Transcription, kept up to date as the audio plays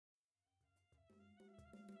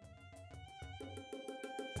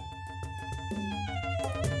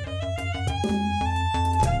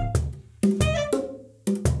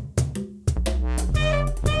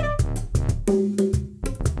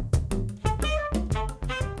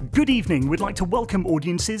Good evening. We'd like to welcome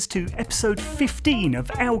audiences to episode 15 of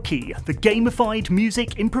Aoki, the gamified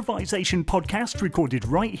music improvisation podcast recorded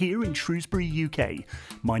right here in Shrewsbury, UK.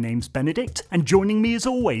 My name's Benedict, and joining me as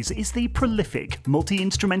always is the prolific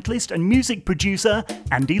multi-instrumentalist and music producer,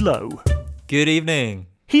 Andy Lowe. Good evening.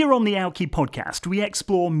 Here on the Aoki podcast, we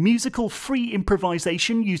explore musical free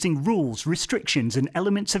improvisation using rules, restrictions, and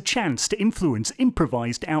elements of chance to influence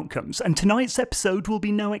improvised outcomes. And tonight's episode will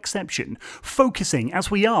be no exception, focusing, as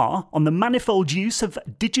we are, on the manifold use of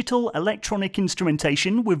digital electronic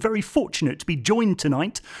instrumentation. We're very fortunate to be joined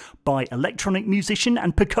tonight by electronic musician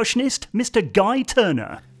and percussionist, Mr. Guy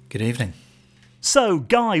Turner. Good evening. So,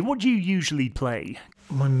 Guy, what do you usually play?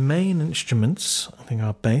 My main instruments, I think,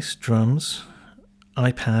 are bass, drums,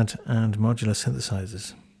 iPad and modular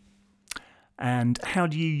synthesizers. And how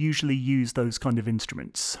do you usually use those kind of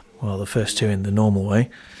instruments? Well, the first two in the normal way.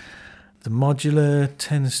 The modular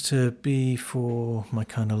tends to be for my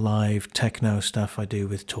kind of live techno stuff I do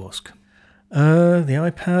with Torsk. The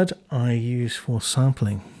iPad I use for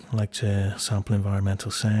sampling. I like to sample environmental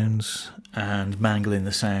sounds and mangling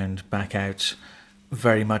the sound back out,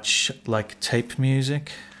 very much like tape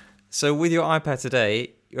music. So with your iPad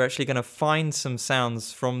today, you're actually going to find some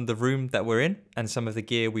sounds from the room that we're in and some of the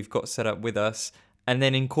gear we've got set up with us, and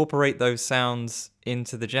then incorporate those sounds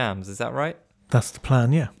into the jams. Is that right? That's the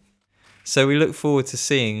plan, yeah. So we look forward to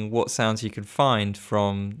seeing what sounds you can find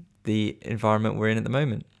from the environment we're in at the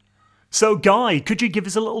moment. So, Guy, could you give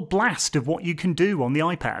us a little blast of what you can do on the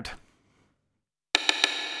iPad?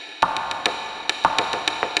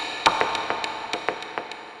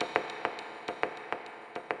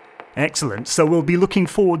 Excellent. So we'll be looking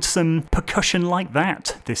forward to some percussion like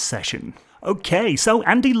that this session. Okay, so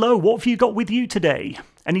Andy Lowe, what have you got with you today?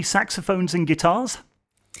 Any saxophones and guitars?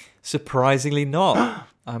 Surprisingly not.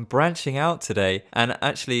 I'm branching out today. And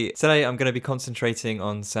actually, today I'm going to be concentrating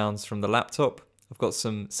on sounds from the laptop. I've got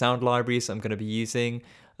some sound libraries I'm going to be using,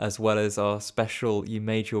 as well as our special You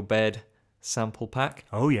Made Your Bed sample pack.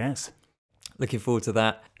 Oh, yes. Looking forward to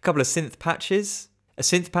that. A couple of synth patches. A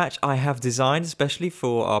synth patch I have designed especially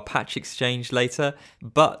for our patch exchange later,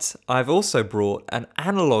 but I've also brought an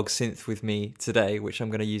analog synth with me today, which I'm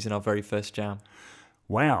going to use in our very first jam.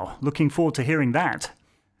 Wow, looking forward to hearing that.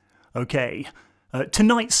 Okay,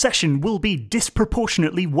 tonight's session will be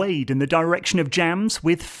disproportionately weighed in the direction of jams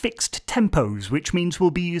with fixed tempos, which means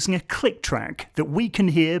we'll be using a click track that we can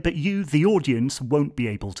hear but you, the audience, won't be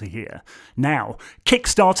able to hear. Now,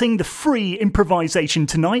 kickstarting the free improvisation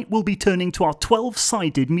tonight, we'll be turning to our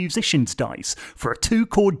 12-sided musician's dice for a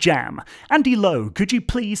 2-chord jam. Andy Lowe, could you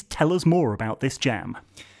please tell us more about this jam?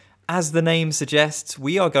 As the name suggests,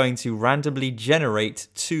 we are going to randomly generate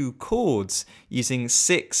 2 chords using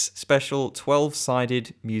 6 special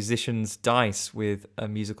 12-sided musician's dice with a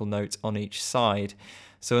musical note on each side.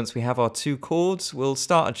 So once we have our 2 chords, we'll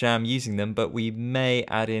start a jam using them, but we may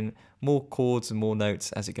add in more chords and more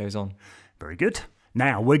notes as it goes on. Very good.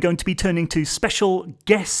 Now we're going to be turning to special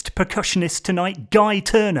guest percussionist tonight, Guy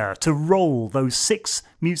Turner, to roll those 6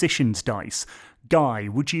 musician's dice. Guy,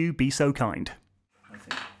 would you be so kind?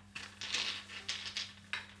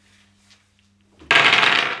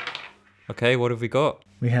 Okay, what have we got?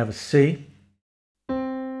 We have a C,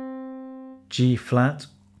 G flat,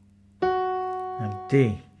 and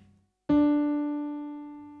D.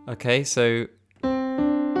 Okay, so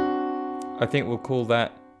I think we'll call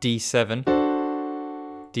that D7,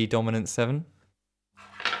 D dominant 7.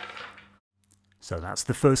 So that's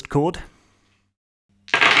the first chord.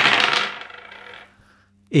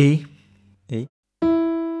 E, E,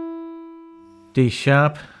 D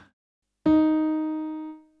sharp,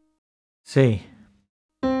 C.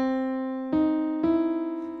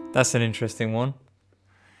 That's an interesting one.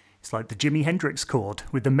 It's like the Jimi Hendrix chord,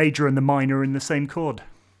 with the major and the minor in the same chord.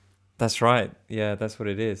 That's right. Yeah, that's what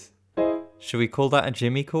it is. Should we call that a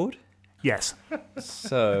Jimmy chord? Yes.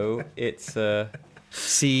 So it's a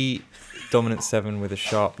C dominant 7 with a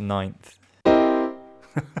sharp 9th.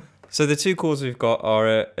 So the 2 chords we've got are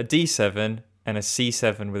a D7 and a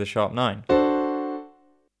C7 with a sharp 9.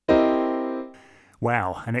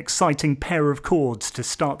 Wow, an exciting pair of chords to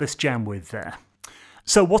start this jam with there.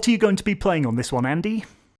 So what are you going to be playing on this one, Andy?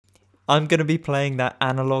 I'm going to be playing that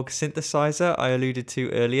analog synthesizer I alluded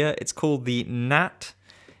to earlier. It's called the NAT.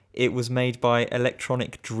 It was made by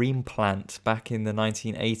Electronic Dream Plant back in the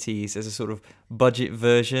 1980s as a sort of budget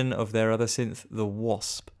version of their other synth, the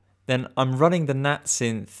Wasp. Then I'm running the NAT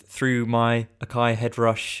synth through my Akai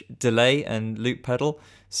Headrush delay and loop pedal,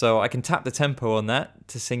 so I can tap the tempo on that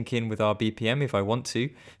to sync in with our BPM if I want to,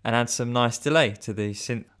 and add some nice delay to the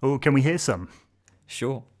synth. Oh, can we hear some?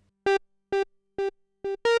 Sure.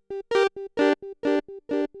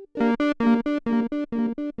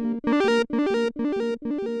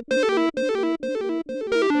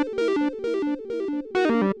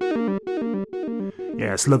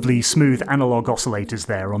 Yes, lovely smooth analog oscillators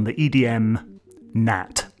there on the EDM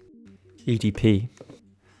NAT. EDP.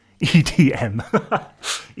 EDM.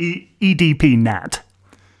 EDP NAT.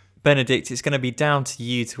 Benedict, it's going to be down to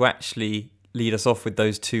you to actually lead us off with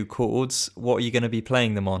those two chords. What are you going to be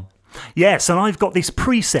playing them on? Yes, and I've got this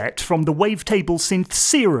preset from the Wavetable synth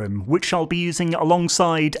Serum, which I'll be using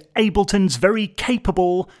alongside Ableton's very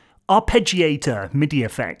capable arpeggiator MIDI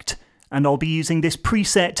effect. And I'll be using this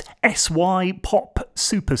preset SY Pop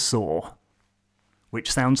Super Saw,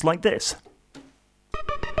 which sounds like this.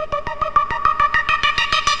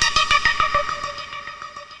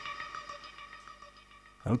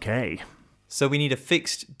 Okay. So we need a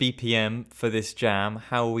fixed BPM for this jam.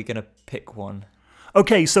 How are we going to pick one?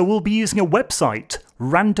 Okay, so we'll be using a website,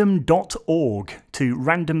 random.org, to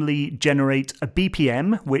randomly generate a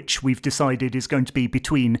BPM, which we've decided is going to be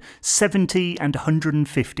between 70 and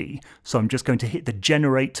 150. So I'm just going to hit the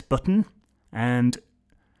generate button, and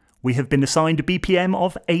we have been assigned a BPM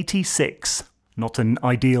of 86. Not an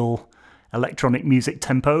ideal electronic music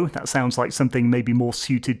tempo. That sounds like something maybe more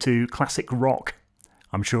suited to classic rock.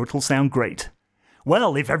 I'm sure it'll sound great.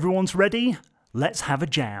 Well, if everyone's ready, let's have a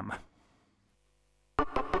jam.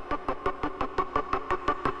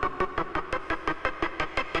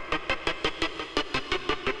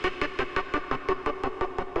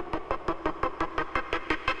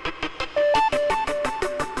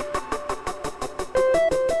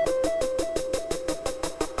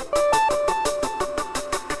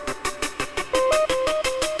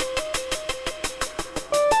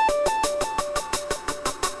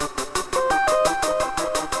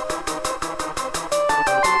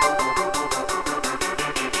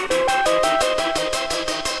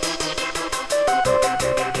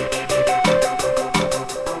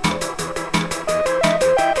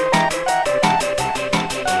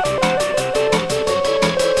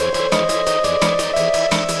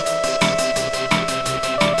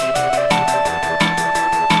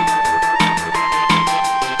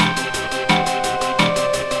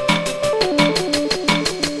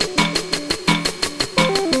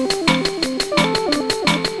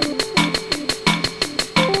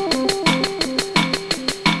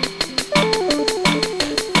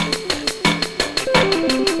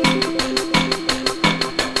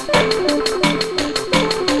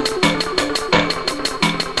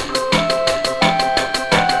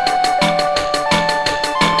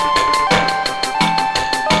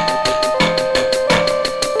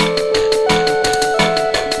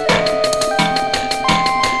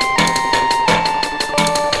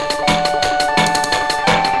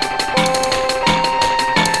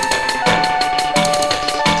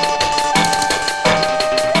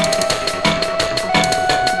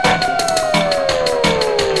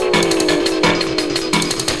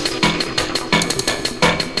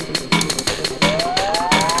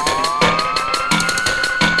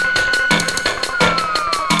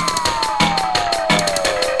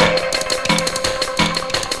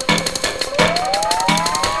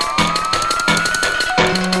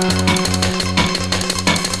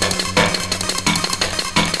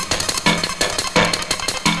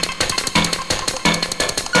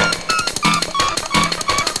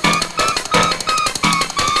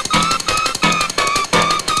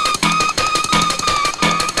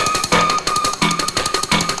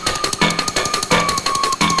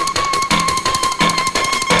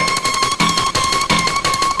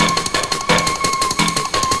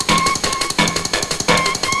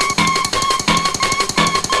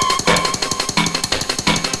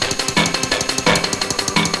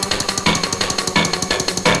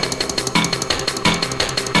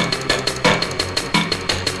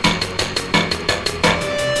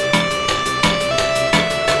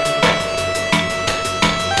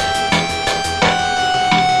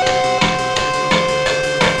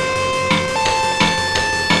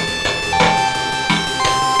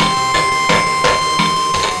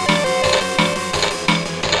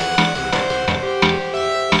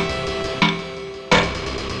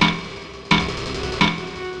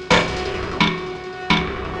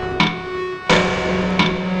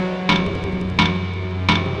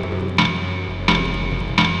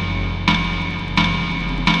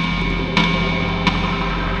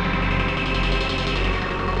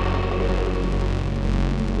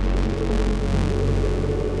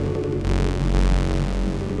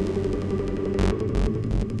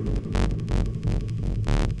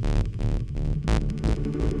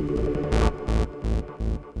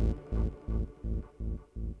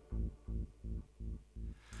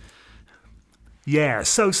 Yeah,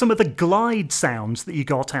 so some of the glide sounds that you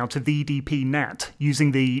got out of the EDP NAT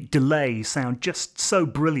using the delay sound just so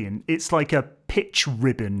brilliant. It's like a pitch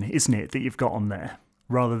ribbon, isn't it, that you've got on there?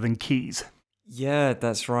 rather than keys. Yeah,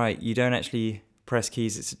 that's right. You don't actually press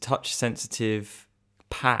keys. It's a touch-sensitive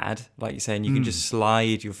pad, like you say, and you can just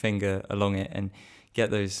slide your finger along it and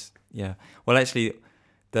get those. Yeah. Well, actually,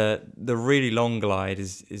 the really long glide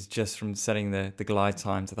is just from setting the glide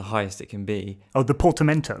time to the highest it can be. Oh, the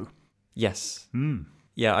portamento. Yes. Mm.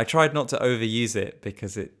 Yeah, I tried not to overuse it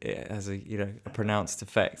because it has a pronounced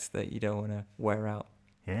effect that you don't want to wear out.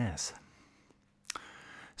 Yes.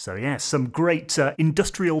 So, yes, some great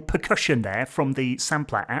industrial percussion there from the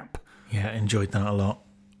Sampler app. Yeah, enjoyed that a lot.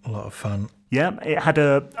 A lot of fun. Yeah, it had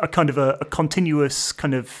a kind of a continuous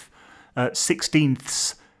kind of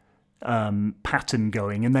 16ths pattern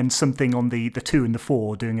going, and then something on the 2 and the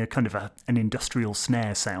 4 doing a kind of an industrial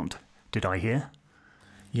snare sound. Did I hear?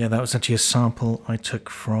 Yeah, that was actually a sample I took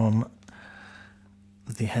from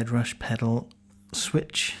the Headrush pedal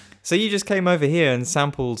switch. So you just came over here and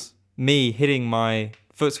sampled me hitting my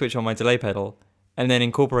foot switch on my delay pedal and then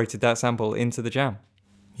incorporated that sample into the jam.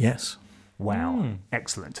 Yes. Wow,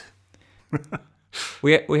 excellent.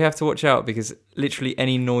 We have to watch out because literally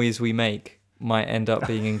any noise we make might end up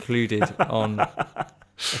being included on a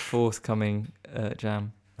forthcoming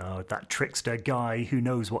jam. Oh, that trickster guy who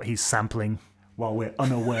knows what he's sampling while we're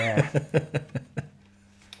unaware.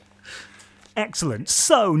 Excellent.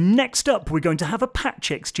 So next up, we're going to have a patch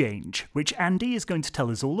exchange, which Andy is going to tell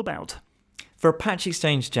us all about. For a patch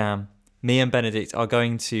exchange jam, me and Benedict are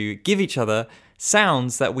going to give each other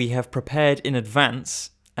sounds that we have prepared in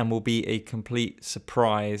advance and will be a complete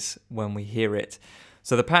surprise when we hear it.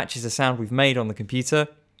 So the patch is a sound we've made on the computer,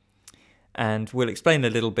 and we'll explain a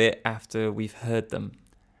little bit after we've heard them.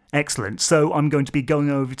 Excellent. So I'm going to be going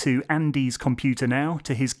over to Andy's computer now,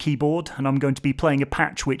 to his keyboard, and I'm going to be playing a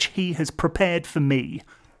patch which he has prepared for me.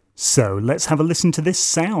 So let's have a listen to this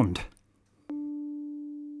sound.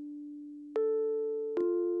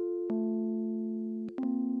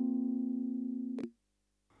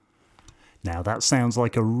 Now that sounds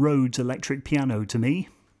like a Rhodes electric piano to me.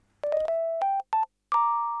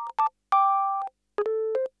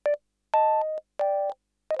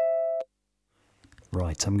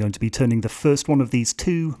 Right, I'm going to be turning the first one of these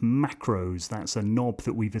 2 macros. That's a knob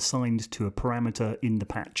that we've assigned to a parameter in the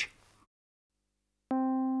patch.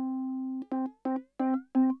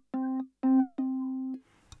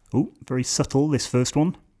 Oh, very subtle, this first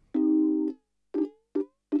one.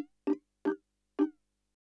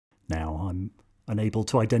 Now, I'm unable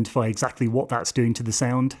to identify exactly what that's doing to the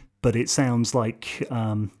sound, but it sounds like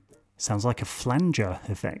a flanger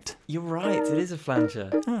effect. You're right, it is a flanger.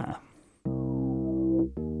 Ah.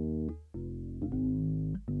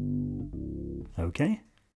 Okay.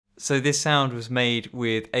 So this sound was made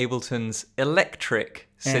with Ableton's electric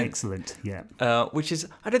synth. Excellent, yeah. Which is,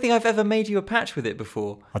 I don't think I've ever made you a patch with it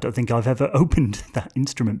before. I don't think I've ever opened that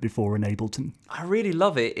instrument before in Ableton. I really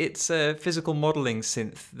love it. It's a physical modelling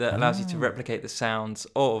synth that allows you to replicate the sounds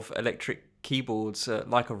of electric keyboards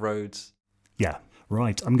like a Rhodes. Yeah,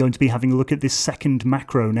 right. I'm going to be having a look at this second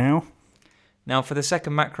macro now. Now, for the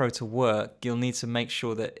second macro to work, you'll need to make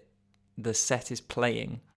sure that the set is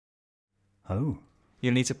playing. Oh.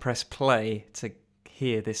 You'll need to press play to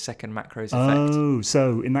hear this second macro's effect. Oh,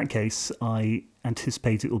 so in that case, I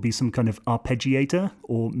anticipate it will be some kind of arpeggiator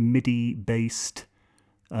or MIDI-based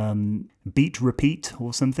beat repeat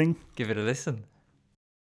or something. Give it a listen.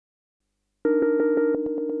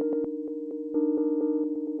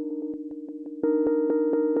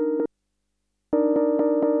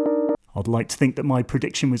 I'd like to think that my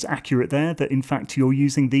prediction was accurate there, that in fact you're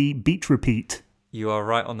using the beat repeat. You are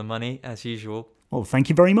right on the money, as usual. Well, thank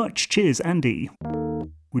you very much. Cheers, Andy.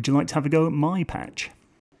 Would you like to have a go at my patch?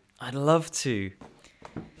 I'd love to.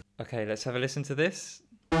 Okay, let's have a listen to this.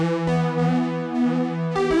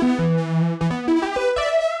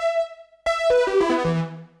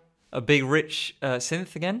 A big, rich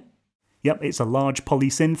synth again? Yep, it's a large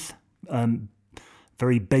polysynth.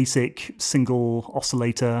 Very basic single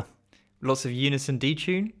oscillator. Lots of unison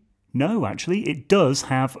detune? No, actually, it does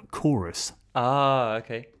have chorus. Ah,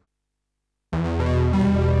 okay.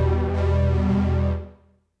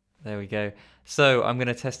 There we go. So I'm going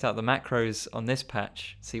to test out the macros on this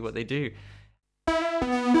patch, see what they do.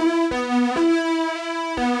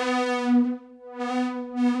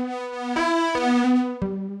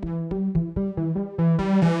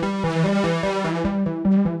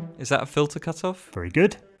 Is that a filter cutoff? Very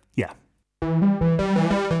good. Yeah.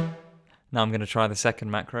 Now I'm going to try the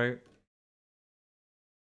second macro.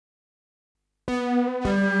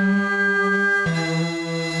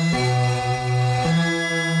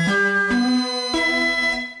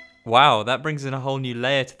 Wow, that brings in a whole new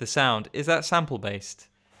layer to the sound. Is that sample based?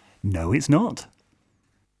 No, it's not.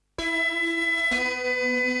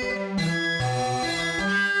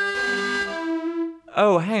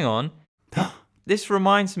 Oh, hang on. This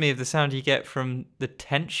reminds me of the sound you get from the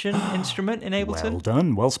tension instrument in Ableton. Well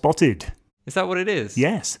done, well spotted. Is that what it is?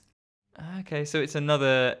 Yes. Okay, so it's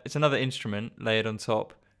another instrument layered on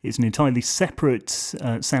top. It's an entirely separate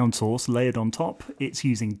sound source layered on top. It's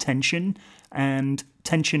using tension, and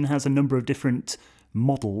tension has a number of different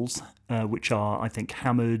models, which are, I think,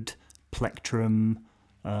 hammered, plectrum,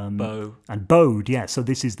 Bow. and bowed. Yeah, so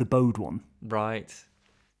this is the bowed one. Right.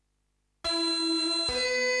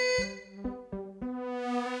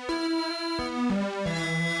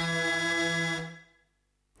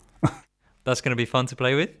 That's going to be fun to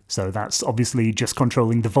play with. So that's obviously just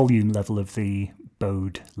controlling the volume level of the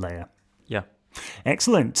bowed layer. Yeah.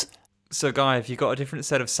 Excellent. So, Guy, have you got a different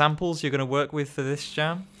set of samples you're going to work with for this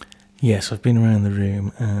jam? Yes, I've been around the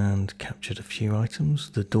room and captured a few items.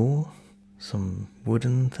 The door, some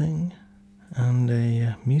wooden thing, and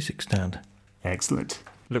a music stand. Excellent.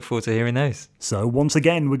 Look forward to hearing those. So once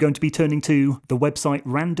again, we're going to be turning to the website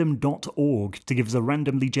random.org to give us a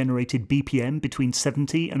randomly generated BPM between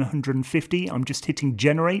 70 and 150. I'm just hitting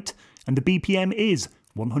generate, and the BPM is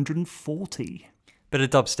 140. Bit of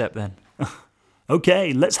dubstep then.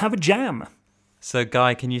 Okay, let's have a jam. So,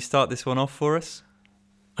 Guy, can you start this one off for us?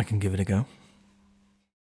 I can give it a go.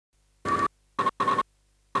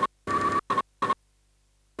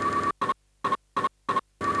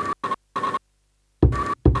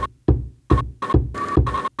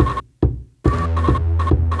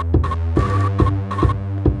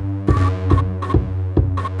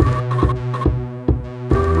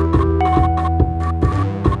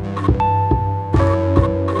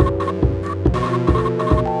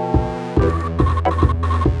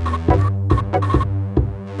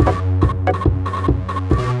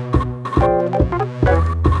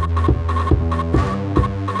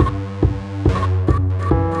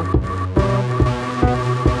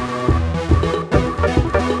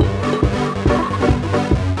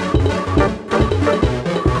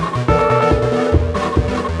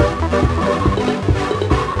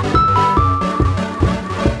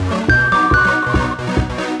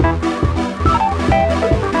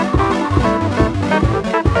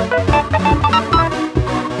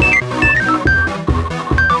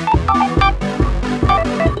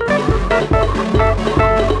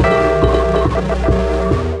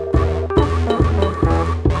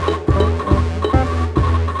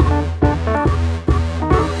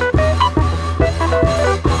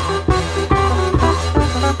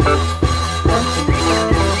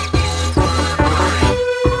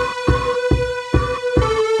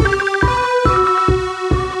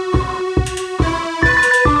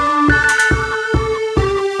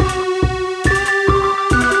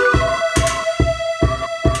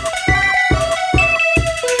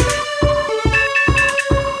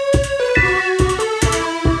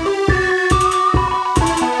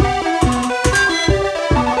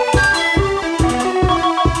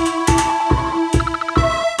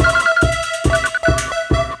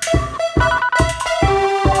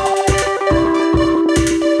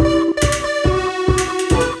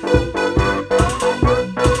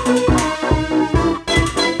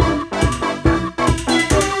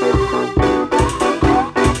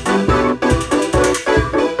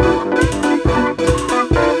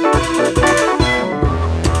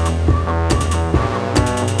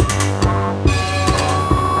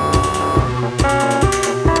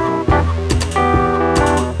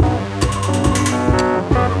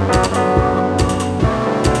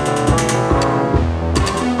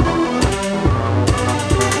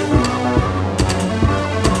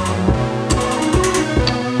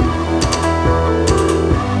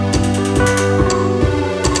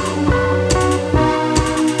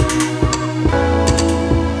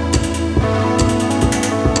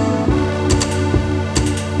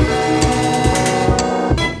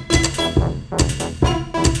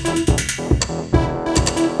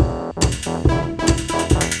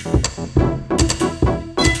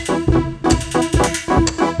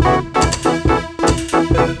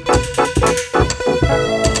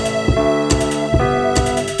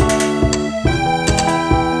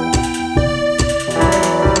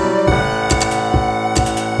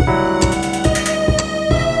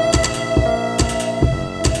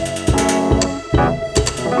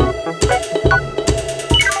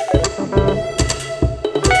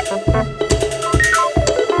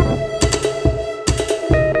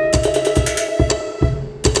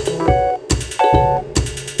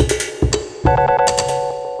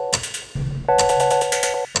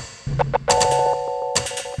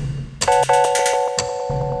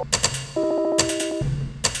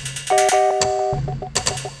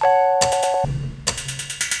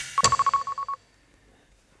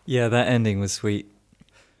 Yeah, that ending was sweet.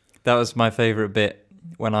 That was my favourite bit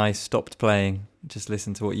when I stopped playing. Just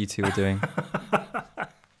listen to what you two were doing.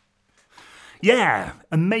 Yeah,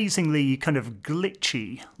 amazingly kind of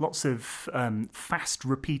glitchy. Lots of fast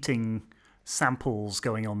repeating samples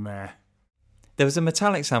going on there. There was a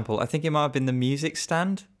metallic sample. I think it might have been the music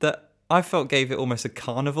stand that I felt gave it almost a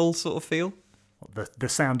carnival sort of feel. The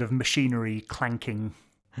sound of machinery clanking.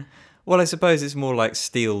 Well, I suppose it's more like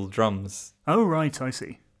steel drums. Oh, right, I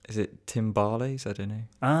see. Is it timbales? I don't know.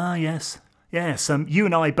 Ah, yes. Yes, you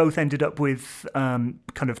and I both ended up with kind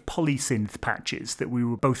of polysynth patches that we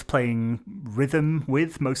were both playing rhythm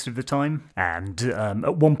with most of the time. And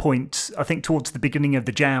at one point, I think towards the beginning of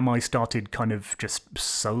the jam, I started kind of just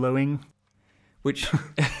soloing. Which,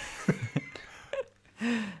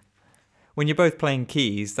 when you're both playing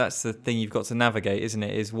keys, that's the thing you've got to navigate, isn't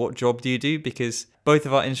it? Is what job do you do? Because both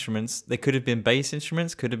of our instruments, they could have been bass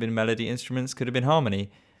instruments, could have been melody instruments, could have been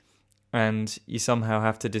harmony. And you somehow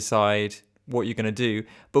have to decide what you're going to do,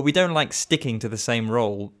 but we don't like sticking to the same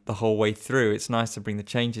role the whole way through. It's nice to bring the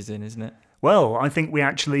changes in, isn't it? Well, I think we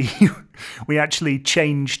actually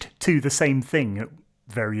changed to the same thing at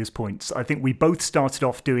various points. I think we both started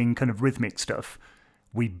off doing kind of rhythmic stuff.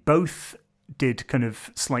 We both did kind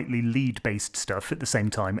of slightly lead-based stuff at the same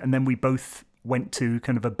time, and then we both went to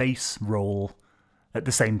kind of a bass role at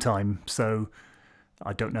the same time. So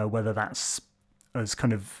I don't know whether that's as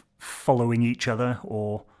kind of following each other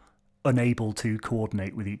or unable to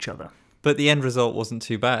coordinate with each other. But the end result wasn't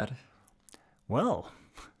too bad. Well,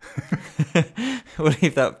 we'll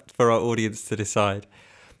leave that for our audience to decide.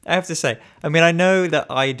 I have to say, I mean, I know that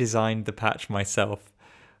I designed the patch myself,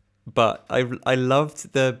 but I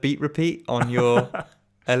loved the beat repeat on your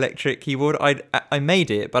electric keyboard. I made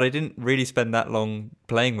it, but I didn't really spend that long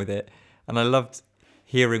playing with it, and I loved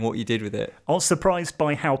hearing what you did with it. I was surprised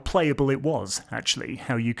by how playable it was, actually,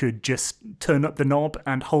 how you could just turn up the knob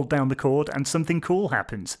and hold down the chord and something cool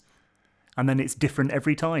happens. And then it's different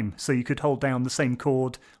every time. So you could hold down the same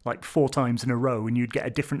chord like 4 times in a row and you'd get a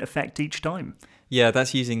different effect each time. Yeah,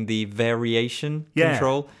 that's using the variation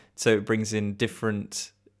control. So it brings in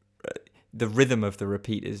different... the rhythm of the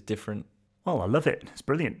repeat is different. Oh, I love it. It's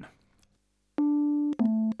brilliant.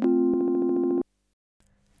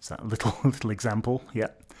 Is that a little example? Yeah.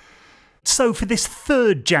 So for this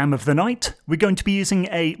third jam of the night, we're going to be using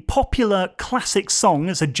a popular classic song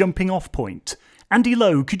as a jumping off point. Andy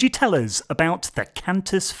Lowe, could you tell us about the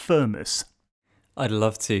Cantus Firmus? I'd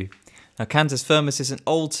love to. Now, Cantus Firmus is an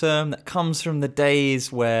old term that comes from the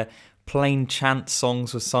days where plain chant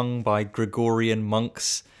songs were sung by Gregorian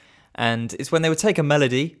monks. And it's when they would take a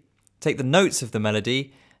melody, take the notes of the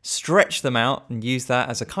melody, stretch them out and use that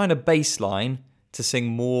as a kind of bass line to sing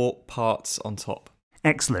more parts on top.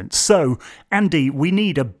 Excellent. So, Andy, we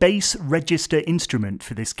need a bass register instrument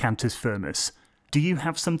for this Cantus Firmus. Do you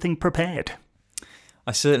have something prepared?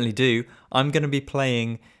 I certainly do. I'm going to be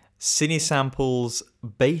playing Cinesample's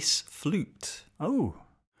bass flute. Oh,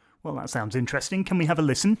 well, that sounds interesting. Can we have a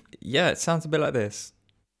listen? Yeah, it sounds a bit like this.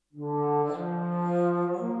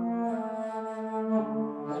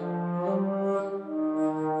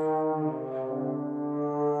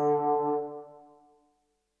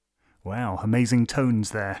 Wow, amazing tones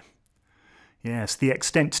there. Yes, the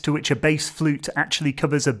extent to which a bass flute actually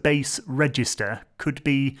covers a bass register could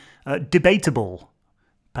be debatable.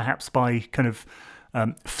 Perhaps by kind of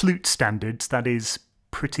flute standards, that is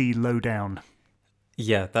pretty low down.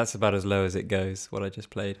 Yeah, that's about as low as it goes, what I just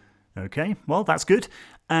played. Okay, well, that's good.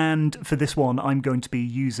 And for this one, I'm going to be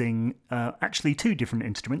using actually 2 different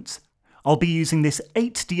instruments. I'll be using this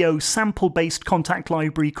 8DO sample-based contact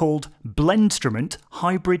library called Blendstrument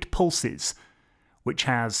Hybrid Pulses, which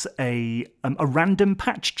has a random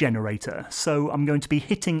patch generator. So I'm going to be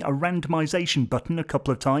hitting a randomization button a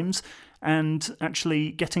couple of times and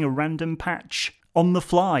actually getting a random patch on the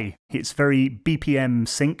fly. It's very BPM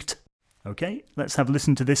synced. Okay, let's have a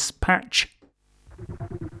listen to this patch.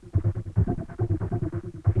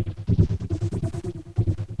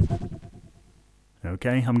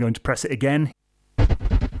 Okay, I'm going to press it again.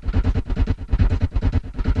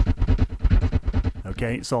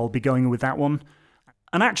 Okay, so I'll be going with that one.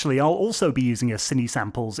 And actually, I'll also be using a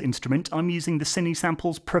Cinesamples instrument. I'm using the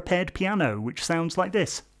Cinesamples Prepared Piano, which sounds like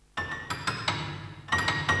this.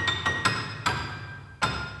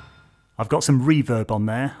 I've got some reverb on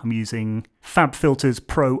there. I'm using FabFilter's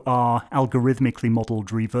Pro R algorithmically modelled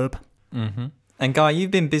reverb. Mm-hmm. And Guy,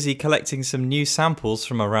 you've been busy collecting some new samples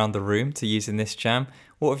from around the room to use in this jam.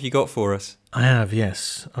 What have you got for us? I have,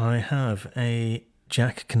 yes. I have a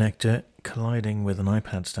jack connector colliding with an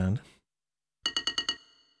iPad stand.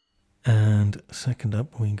 And second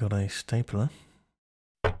up, we got a stapler.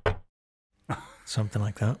 Something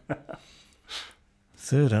like that.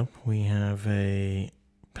 Third up, we have a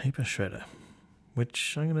paper shredder,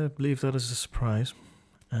 which I'm going to leave that as a surprise.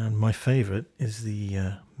 And my favourite is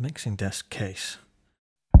the mixing desk case.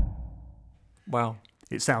 Wow.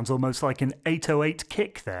 It sounds almost like an 808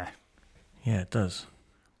 kick there. Yeah, it does.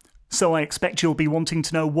 So I expect you'll be wanting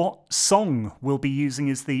to know what song we'll be using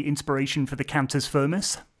as the inspiration for the Cantus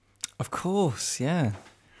Firmus. Of course, yeah.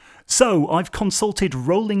 So I've consulted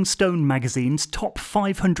Rolling Stone magazine's top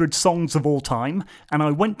 500 songs of all time, and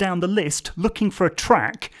I went down the list looking for a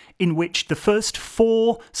track in which the first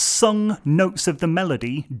 4 sung notes of the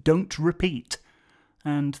melody don't repeat.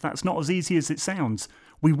 And that's not as easy as it sounds.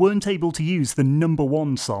 We weren't able to use the number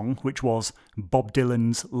 1 song, which was Bob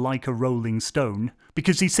Dylan's Like a Rolling Stone,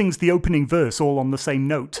 because he sings the opening verse all on the same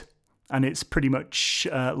note, and it's pretty much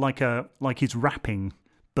like he's rapping.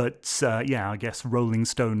 But I guess Rolling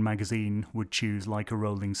Stone magazine would choose Like a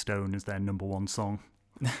Rolling Stone as their number 1 song.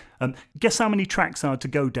 Guess how many tracks are to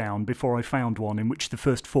go down before I found one in which the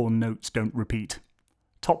first 4 notes don't repeat?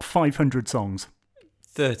 Top 500 songs.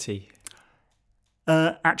 30.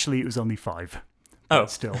 Actually, it was only 5. Oh. But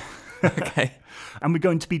still. Okay. And we're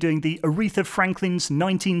going to be doing the Aretha Franklin's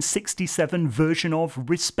 1967 version of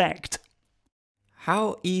Respect.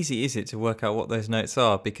 How easy is it to work out what those notes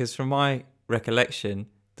are? Because from my recollection,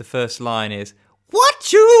 the first line is,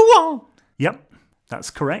 "What you want?" Yep, that's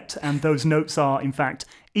correct. And those notes are, in fact,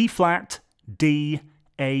 E flat, D,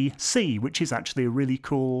 A, C, which is actually a really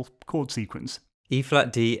cool chord sequence. E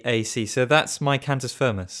flat, D, A, C. So that's my Cantus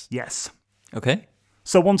Firmus. Yes. Okay.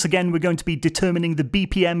 So once again, we're going to be determining the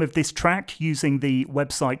BPM of this track using the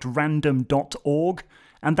website random.org.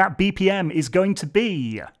 And that BPM is going to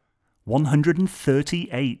be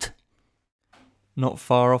 138. Not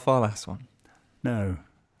far off our last one. No,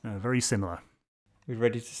 very similar. We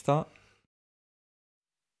ready to start?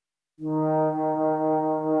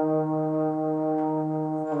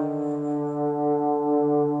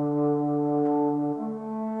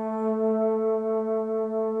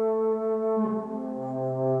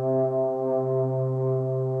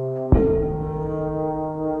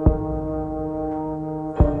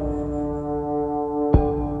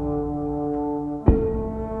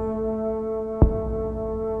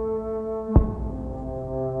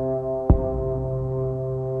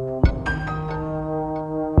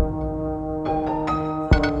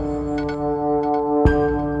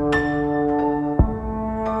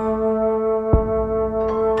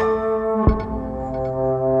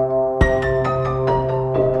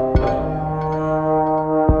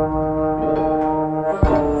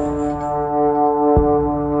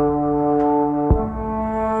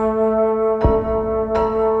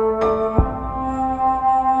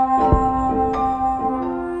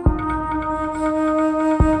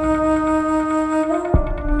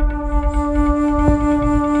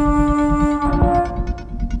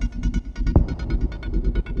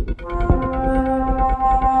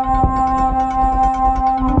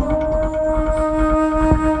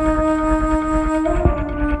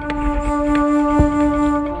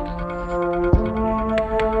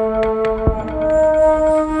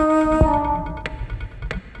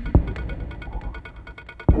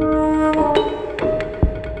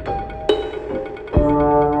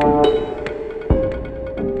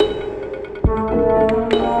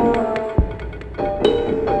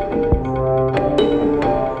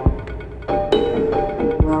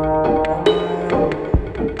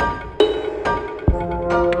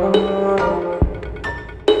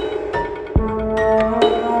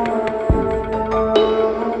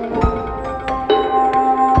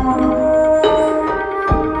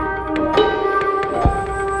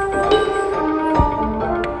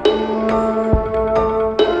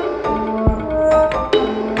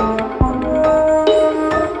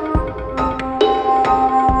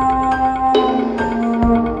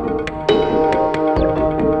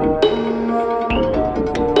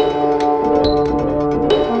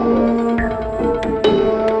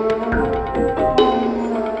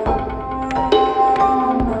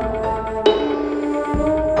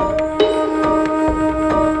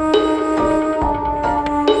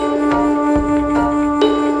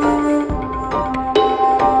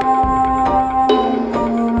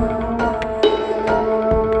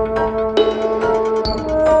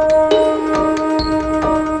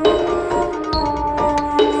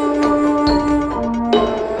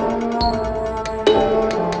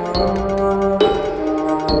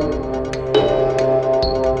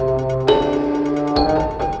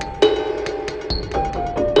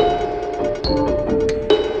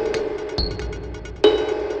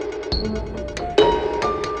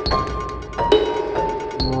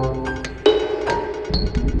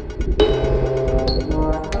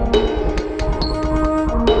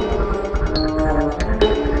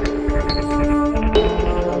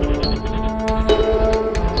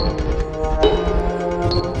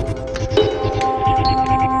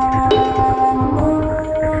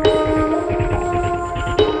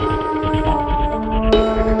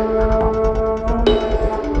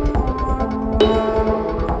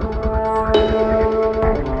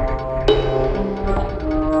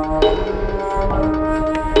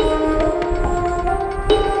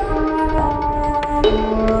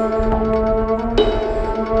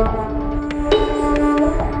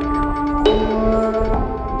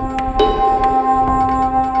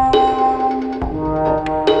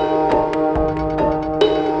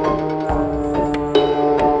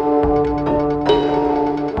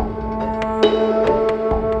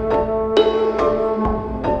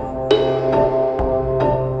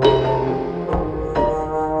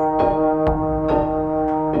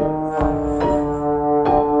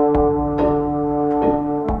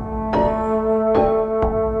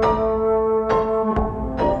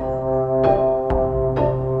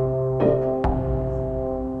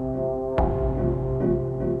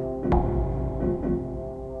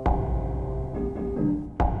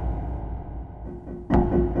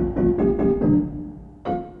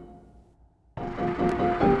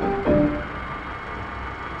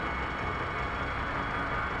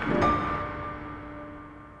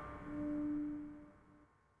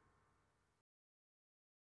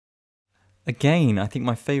 Again, I think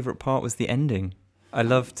my favourite part was the ending. I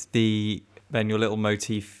loved your little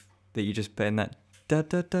motif that you just put in that da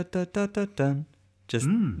da da da da da dun. Just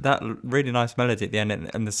that really nice melody at the end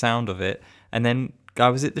and the sound of it. And then,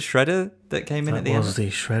 was it the shredder that came in at the end? That was the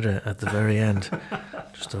shredder at the very end.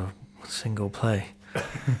 Just a single play.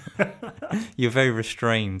 You're very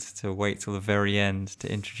restrained to wait till the very end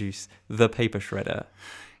to introduce the paper shredder.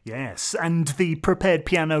 Yes, and the prepared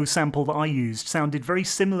piano sample that I used sounded very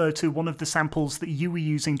similar to one of the samples that you were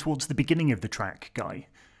using towards the beginning of the track, Guy.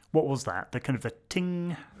 What was that? The kind of the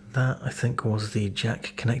ting? That, I think, was the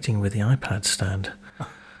jack connecting with the iPad stand.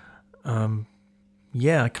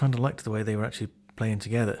 Yeah, I kind of liked the way they were actually playing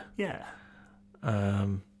together. Yeah.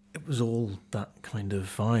 It was all that kind of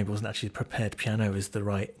vibe. It wasn't actually prepared piano is the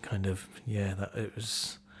right kind of, that it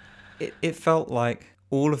was... It felt like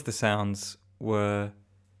all of the sounds were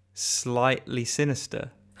slightly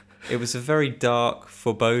sinister. It was a very dark,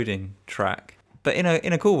 foreboding track, but in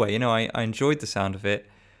a cool way. I enjoyed the sound of it,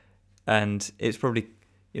 and it's probably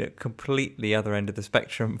completely other end of the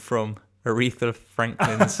spectrum from Aretha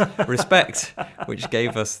Franklin's Respect, which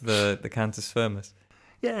gave us the Cantus Firmus.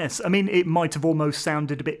 Yes, I mean, it might have almost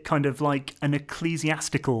sounded a bit kind of like an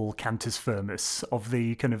ecclesiastical Cantus Firmus of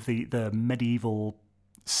the kind of the medieval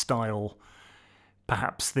style.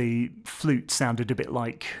 Perhaps the flute sounded a bit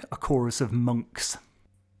like a chorus of monks.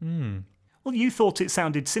 Well, you thought it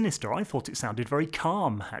sounded sinister. I thought it sounded very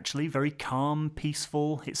calm, actually. Very calm,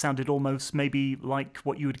 peaceful. It sounded almost maybe like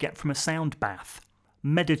what you would get from a sound bath.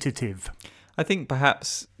 Meditative. I think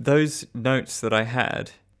perhaps those notes that I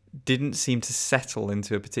had didn't seem to settle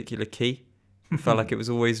into a particular key. It felt like it was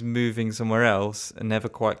always moving somewhere else and never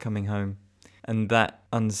quite coming home. And that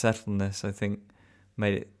unsettledness, I think,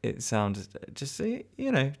 made it sound just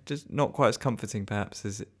not quite as comforting perhaps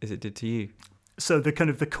as it did to you. So the kind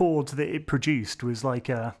of the chord that it produced was like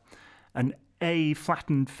an A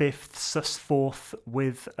flattened fifth sus fourth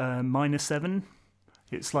with a minor 7.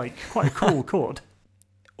 It's like quite a cool chord.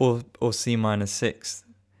 Or C minor 6th.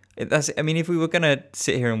 If we were going to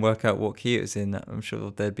sit here and work out what key it was in, I'm sure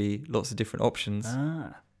there'd be lots of different options.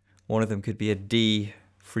 One of them could be a D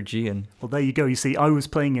Phrygian. Well, there you go. You see, I was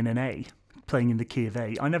playing in an A. Playing in the key of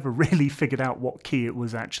A. I never really figured out what key it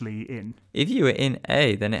was actually in. If you were in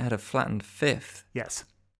A, then it had a flattened 5th. Yes.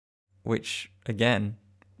 Which, again,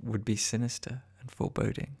 would be sinister and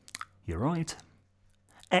foreboding. You're right.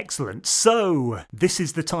 Excellent. So, this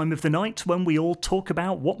is the time of the night when we all talk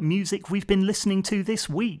about what music we've been listening to this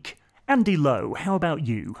week. Andy Lowe, how about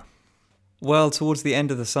you? Well, towards the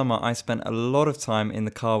end of the summer, I spent a lot of time in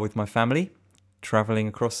the car with my family, travelling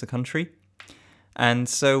across the country. And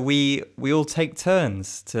so we all take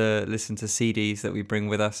turns to listen to CDs that we bring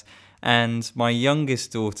with us. And my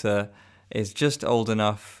youngest daughter is just old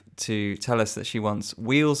enough to tell us that she wants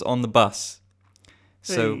Wheels on the Bus.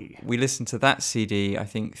 So we listened to that CD, I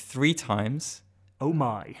think, 3 times. Oh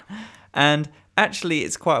my. And actually,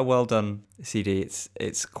 it's quite a well done CD.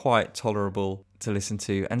 It's quite tolerable to listen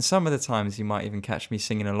to. And some of the times you might even catch me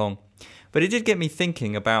singing along. But it did get me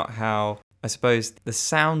thinking about how, I suppose, the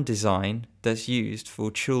sound design that's used for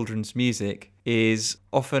children's music is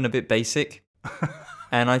often a bit basic.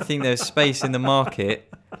 And I think there's space in the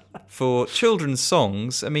market for children's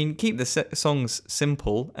songs. I mean, keep the songs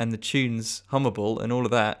simple and the tunes hummable and all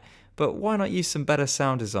of that. But why not use some better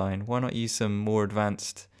sound design? Why not use some more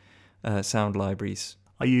advanced sound libraries?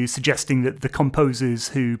 Are you suggesting that the composers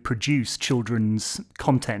who produce children's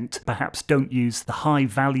content perhaps don't use the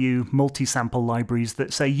high-value multi-sample libraries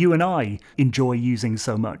that, say, you and I enjoy using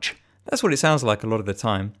so much? That's what it sounds like a lot of the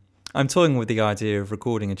time. I'm toying with the idea of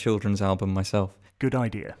recording a children's album myself. Good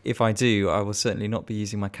idea. If I do, I will certainly not be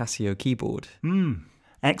using my Casio keyboard.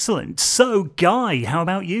 Excellent. So, Guy, how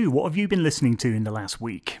about you? What have you been listening to in the last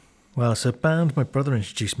week? Well, it's a band my brother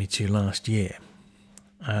introduced me to last year.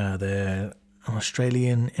 They're an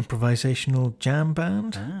Australian improvisational jam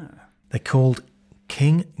band. They're called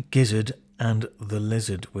King Gizzard and the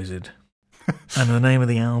Lizard Wizard. And the name of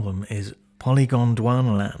the album is Polygon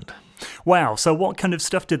Dwanland. Wow, so what kind of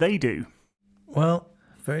stuff do they do? Well,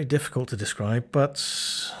 very difficult to describe, but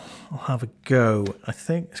I'll have a go. I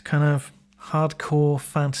think it's kind of hardcore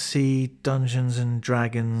fantasy, Dungeons and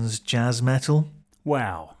Dragons, jazz metal.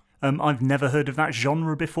 Wow. I've never heard of that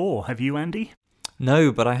genre before. Have you, Andy?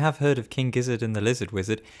 No, but I have heard of King Gizzard and the Lizard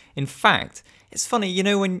Wizard. In fact, it's funny, you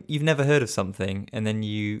know when you've never heard of something and then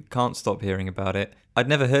you can't stop hearing about it? I'd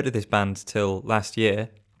never heard of this band till last year,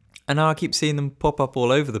 and now I keep seeing them pop up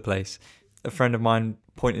all over the place. A friend of mine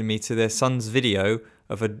pointed me to their son's video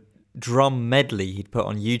of a drum medley he'd put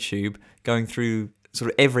on YouTube, going through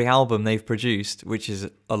sort of every album they've produced, which is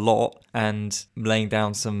a lot, and laying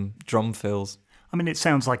down some drum fills. I mean, it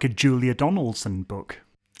sounds like a Julia Donaldson book.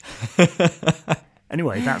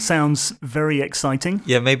 Anyway, that sounds very exciting.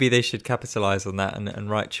 Yeah, maybe they should capitalise on that and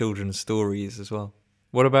write children's stories as well.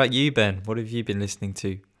 What about you, Ben? What have you been listening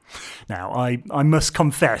to? Now, I must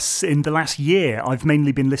confess, in the last year, I've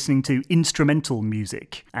mainly been listening to instrumental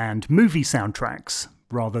music and movie soundtracks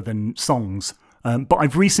rather than songs. But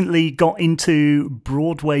I've recently got into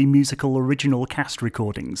Broadway musical original cast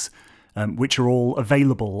recordings, which are all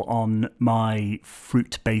available on my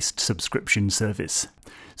fruit-based subscription service.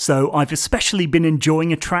 So I've especially been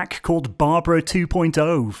enjoying a track called Barbara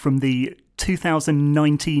 2.0 from the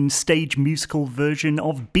 2019 stage musical version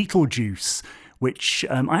of Beetlejuice, which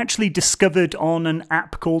I actually discovered on an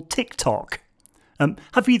app called TikTok.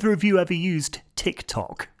 Have either of you ever used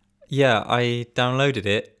TikTok? Yeah, I downloaded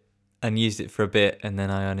it and used it for a bit, and then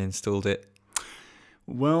I uninstalled it.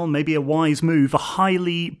 Well, maybe a wise move, a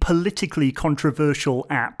highly politically controversial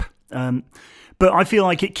app. But I feel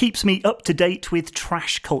like it keeps me up to date with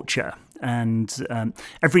trash culture. And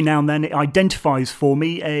every now and then it identifies for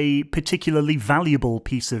me a particularly valuable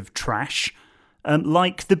piece of trash,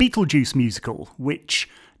 like the Beetlejuice musical, which,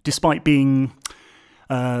 despite being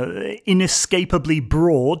inescapably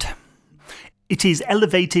broad, it is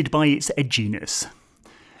elevated by its edginess.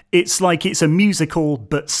 It's like it's a musical,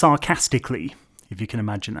 but sarcastically, if you can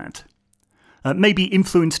imagine that. Maybe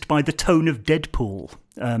influenced by the tone of Deadpool,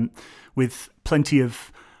 with plenty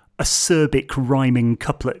of acerbic rhyming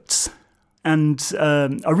couplets. And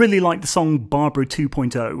I really like the song Barbara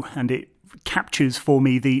 2.0, and it captures for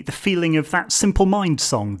me the feeling of that Simple Minds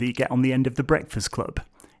song that you get on the end of The Breakfast Club.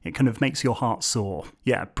 It kind of makes your heart soar.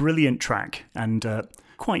 Yeah, brilliant track, and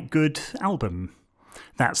quite good album.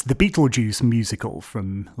 That's the Beetlejuice musical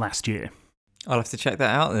from last year. I'll have to check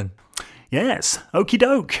that out then. Yes, okie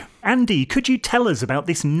doke. Andy, could you tell us about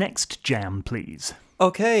this next jam, please?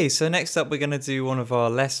 Okay, so next up we're going to do one of our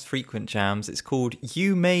less frequent jams. It's called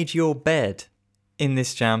You Made Your Bed. In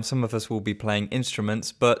this jam, some of us will be playing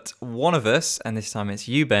instruments, but one of us, and this time it's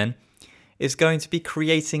you, Ben, is going to be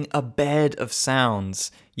creating a bed of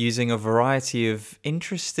sounds using a variety of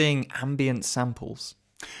interesting ambient samples.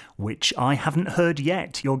 Which I haven't heard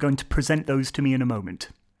yet. You're going to present those to me in a moment.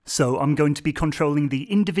 So I'm going to be controlling the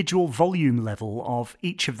individual volume level of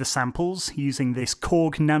each of the samples using this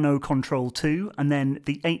Korg Nano Control 2, and then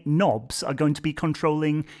the 8 knobs are going to be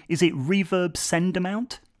controlling, is it reverb send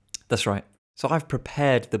amount? That's right. So I've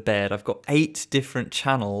prepared the bed. I've got 8 different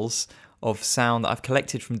channels of sound that I've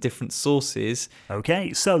collected from different sources.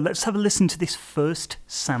 Okay, so let's have a listen to this first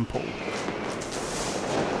sample.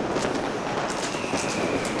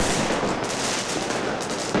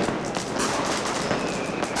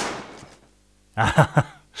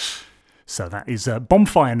 So that is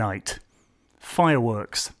Bonfire Night.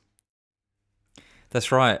 Fireworks.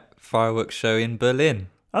 That's right. Fireworks show in Berlin.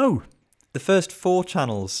 Oh. The first 4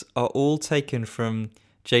 channels are all taken from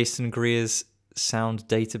Jason Greer's sound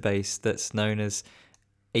database that's known as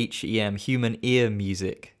HEM, Human Ear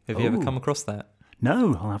Music. Have you ever come across that?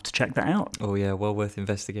 No, I'll have to check that out. Oh yeah, well worth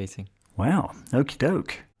investigating. Wow, okie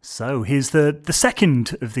doke. So here's the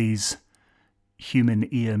second of these human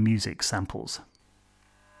ear music samples.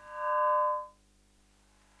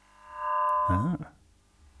 Ah.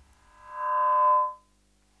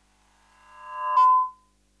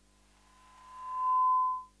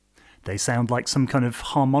 They sound like some kind of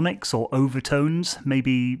harmonics or overtones,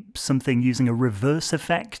 maybe something using a reverse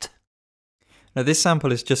effect. Now this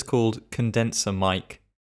sample is just called condenser mic.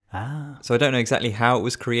 Ah. So I don't know exactly how it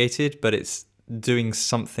was created, but it's doing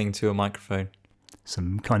something to a microphone.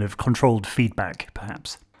 Some kind of controlled feedback,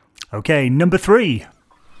 perhaps. Okay, number 3.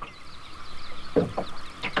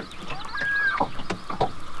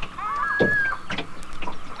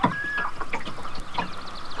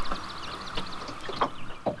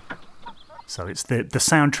 So it's the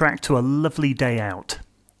soundtrack to a lovely day out,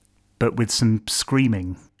 but with some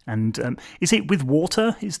screaming. And is it with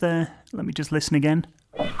water? Is there... Let me just listen again.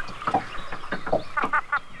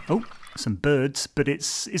 Oh, some birds, but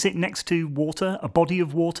is it next to water? A body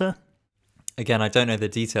of water? Again, I don't know the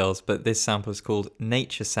details, but this sample is called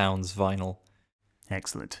Nature Sounds Vinyl.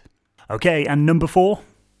 Excellent. Okay, and number 4?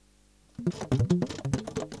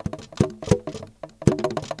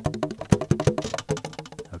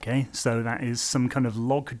 Okay, so that is some kind of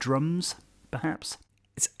log drums, perhaps?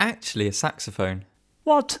 It's actually a saxophone.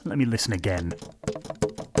 What? Let me listen again.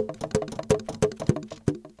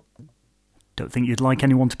 Don't think you'd like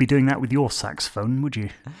anyone to be doing that with your saxophone, would you?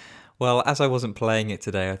 Well, as I wasn't playing it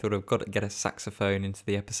today, I thought I've got to get a saxophone into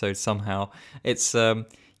the episode somehow. It's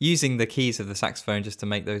using the keys of the saxophone just to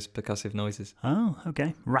make those percussive noises. Oh,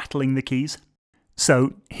 okay. Rattling the keys.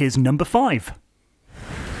 So, here's number 5.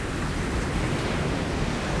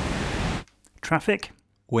 Traffic?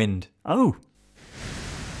 Wind. Oh.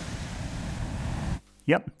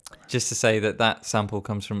 Yep. Just to say that sample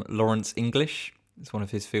comes from Lawrence English. It's one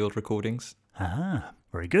of his field recordings. Ah,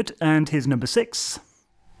 very good. And here's number 6.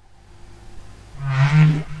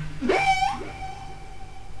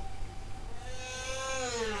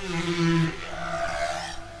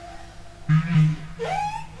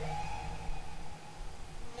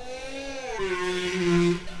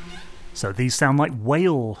 So these sound like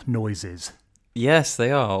whale noises. Yes,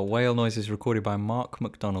 they are. Whale noises recorded by Mark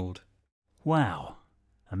MacDonald. Wow.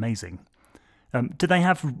 Amazing. Do they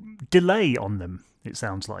have delay on them, it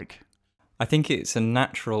sounds like? I think it's a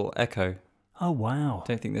natural echo. Oh, wow. I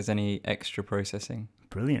don't think there's any extra processing.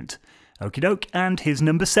 Brilliant. Okie doke. And here's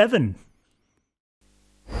number 7.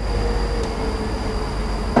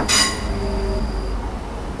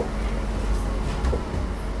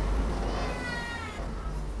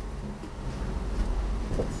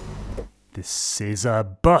 This is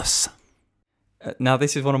a bus. Now,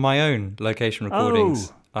 this is one of my own location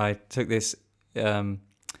recordings. Oh. I took this... I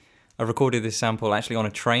recorded this sample actually on a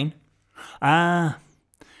train. Ah,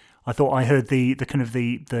 I thought I heard the kind of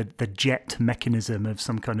the jet mechanism of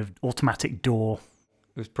some kind of automatic door.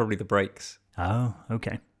 It was probably the brakes. Oh,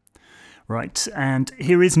 okay. Right, and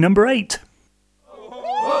here is number 8.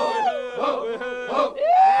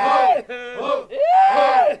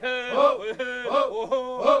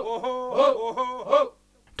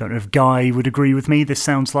 Don't know if Guy would agree with me. This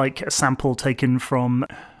sounds like a sample taken from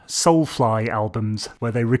Soulfly albums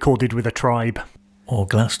where they recorded with a tribe. Or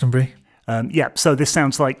Glastonbury. Yeah, so this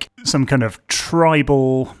sounds like some kind of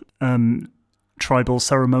tribal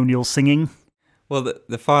ceremonial singing. Well,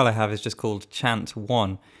 the file I have is just called Chant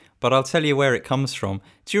 1, but I'll tell you where it comes from.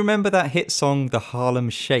 Do you remember that hit song, The Harlem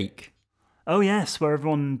Shake? Oh yes, where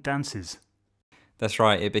everyone dances. That's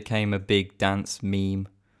right, it became a big dance meme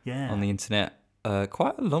on the internet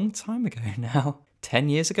quite a long time ago now. 10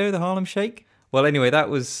 years ago, The Harlem Shake? Well, anyway, that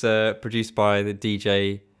was produced by the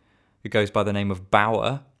DJ who goes by the name of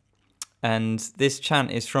Bauer. And this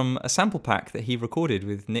chant is from a sample pack that he recorded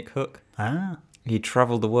with Nick Hook. Ah. He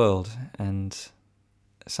travelled the world and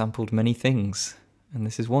sampled many things, and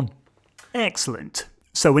this is one. Excellent.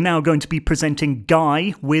 So we're now going to be presenting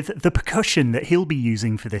Guy with the percussion that he'll be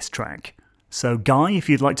using for this track. So Guy, if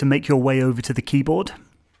you'd like to make your way over to the keyboard.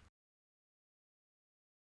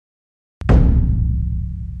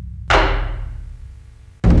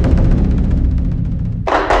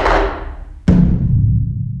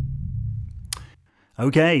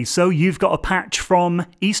 Okay, so you've got a patch from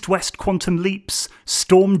East West Quantum Leap's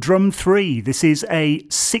Storm Drum 3. This is a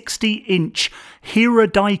 60-inch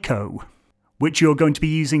Hiradaiko, which you're going to be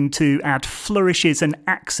using to add flourishes and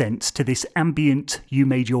accents to this ambient You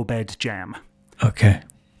Made Your Bed jam. Okay.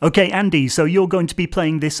 Okay, Andy, so you're going to be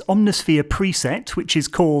playing this Omnisphere preset, which is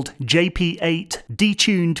called JP8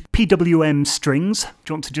 Detuned PWM Strings. Do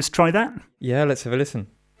you want to just try that? Yeah, let's have a listen.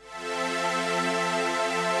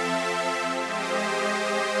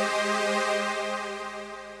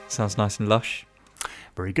 Sounds nice and lush.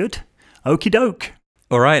 Very good. Okie doke.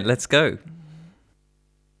 All right, let's go.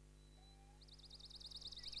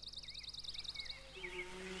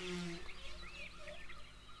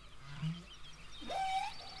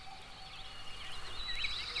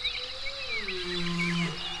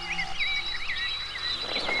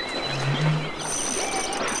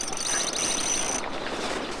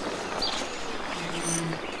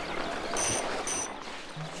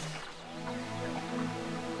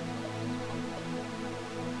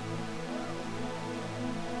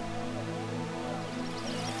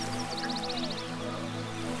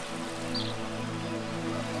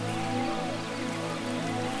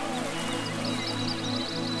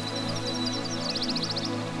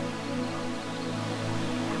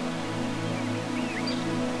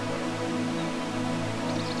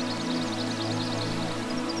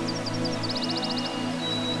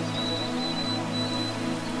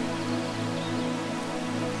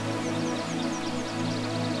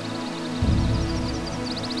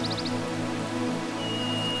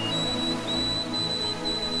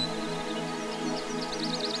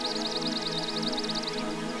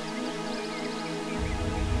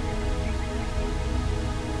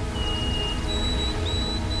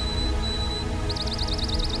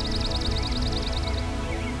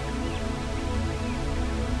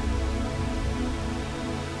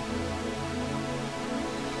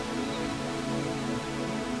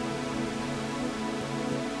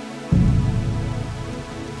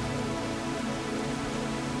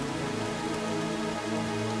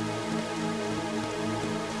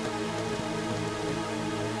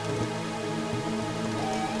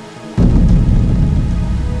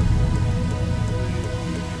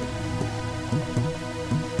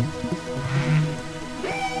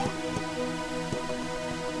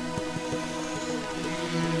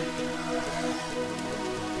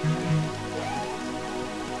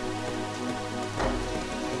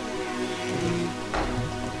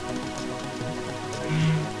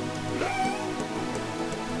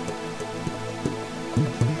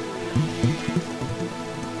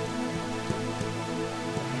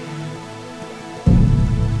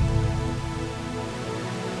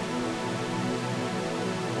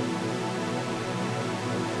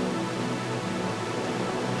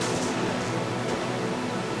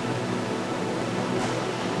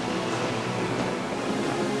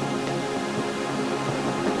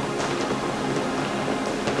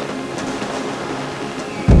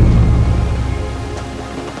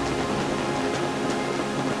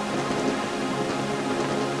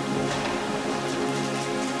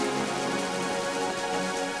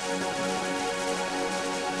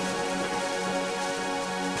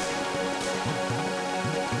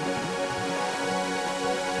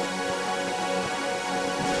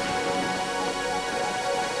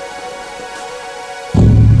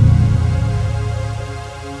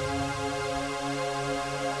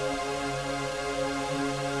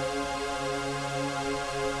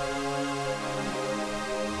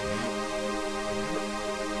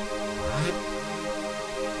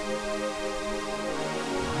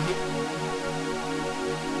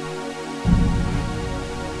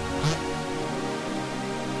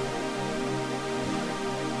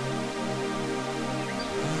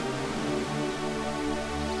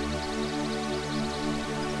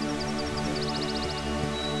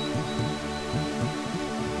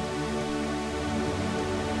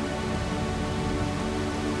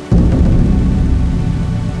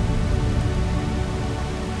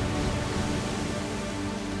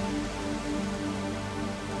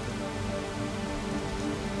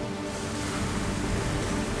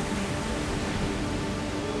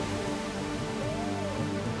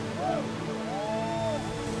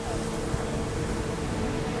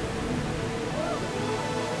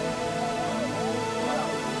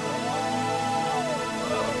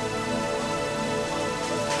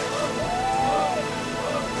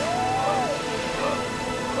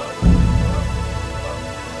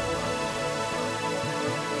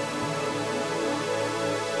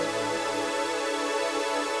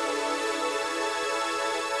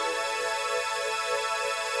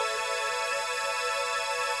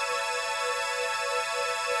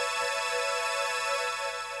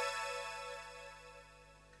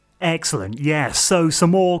 Excellent, yes. So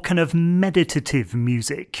some more kind of meditative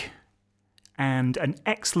music. And an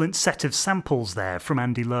excellent set of samples there from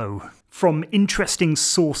Andy Lowe. From interesting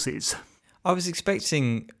sources. I was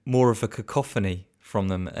expecting more of a cacophony from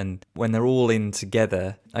them, and when they're all in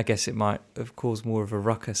together, I guess it might have caused more of a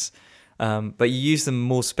ruckus. But you use them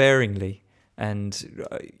more sparingly, and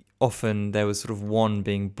often there was sort of one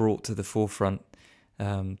being brought to the forefront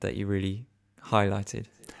that you really highlighted.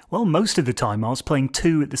 Well, most of the time I was playing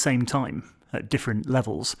two at the same time at different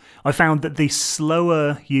levels. I found that the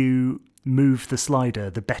slower you move the slider,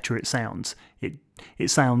 the better it sounds.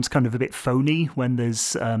 It sounds kind of a bit phony when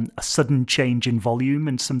there's a sudden change in volume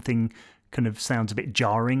and something kind of sounds a bit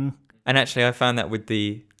jarring. And actually I found that with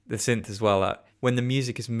the synth as well. When the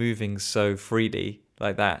music is moving so freely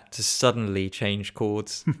like that, to suddenly change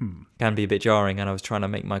chords can be a bit jarring, and I was trying to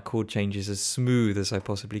make my chord changes as smooth as I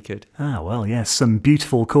possibly could. Ah, well, yes, some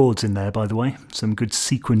beautiful chords in there, by the way. Some good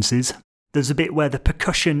sequences. There's a bit where the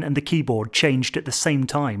percussion and the keyboard changed at the same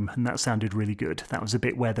time, and that sounded really good. That was a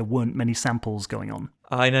bit where there weren't many samples going on.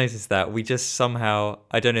 I noticed that. We just somehow,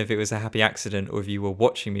 I don't know if it was a happy accident or if you were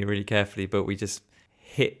watching me really carefully, but we just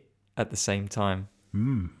hit at the same time.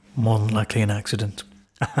 More than likely an accident.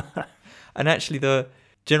 And actually,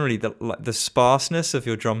 generally the sparseness of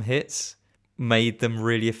your drum hits made them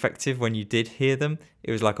really effective when you did hear them.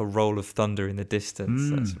 It was like a roll of thunder in the distance,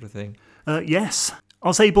 that sort of thing. Yes. I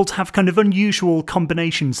was able to have kind of unusual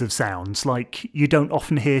combinations of sounds, like you don't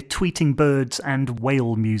often hear tweeting birds and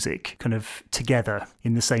whale music kind of together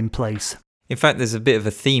in the same place. In fact, there's a bit of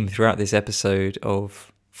a theme throughout this episode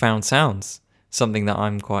of found sounds, something that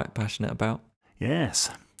I'm quite passionate about. Yes.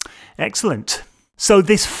 Excellent. So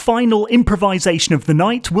this final improvisation of the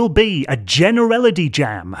night will be a Generality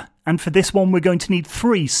jam. And for this one, we're going to need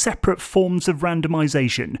 3 separate forms of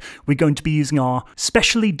randomization. We're going to be using our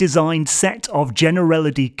specially designed set of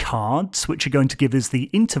Generality cards, which are going to give us the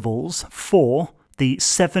intervals for the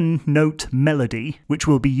 7-note melody, which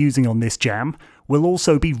we'll be using on this jam. We'll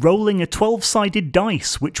also be rolling a 12-sided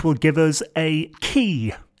dice, which will give us a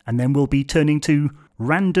key. And then we'll be turning to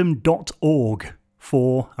random.org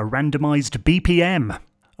for a randomized BPM.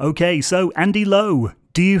 Okay, so Andy Lowe,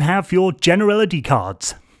 do you have your Generality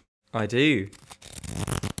cards? I do.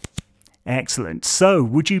 Excellent. So,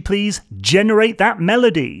 would you please generate that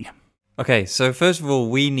melody? Okay, so first of all,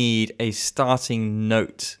 we need a starting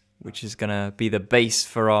note, which is going to be the base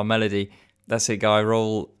for our melody. That's it, guy.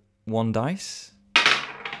 Roll 1 dice.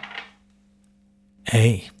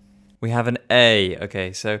 A. We have an A.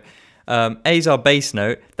 Okay, so A is our bass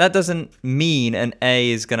note. That doesn't mean an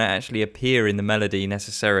A is going to actually appear in the melody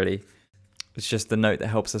necessarily. It's just the note that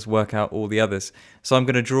helps us work out all the others. So I'm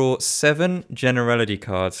going to draw 7 generality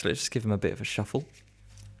cards. Let's just give them a bit of a shuffle.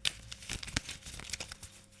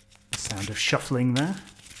 Sound of shuffling there.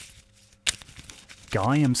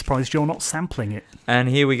 Guy, I'm surprised you're not sampling it. And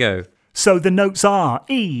here we go. So the notes are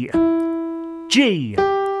E, G,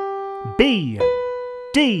 B,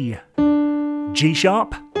 D, G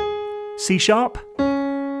sharp, C sharp,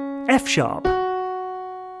 F sharp.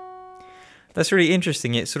 That's really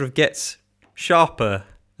interesting. It sort of gets sharper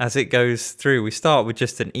as it goes through. We start with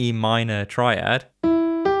just an E minor triad.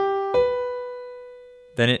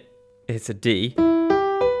 Then it's a D.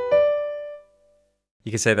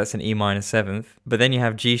 You could say that's an E minor 7th. But then you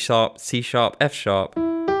have G sharp, C sharp, F sharp.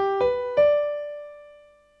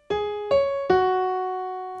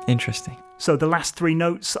 Interesting. So the last 3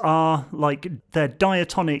 notes are like they're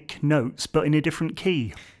diatonic notes, but in a different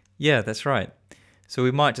key. Yeah, that's right. So we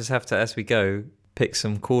might just have to, as we go, pick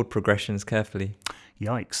some chord progressions carefully.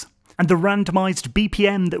 Yikes. And the randomized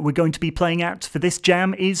BPM that we're going to be playing at for this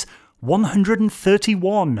jam is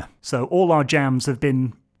 131. So all our jams have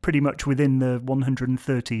been pretty much within the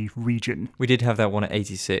 130 region. We did have that one at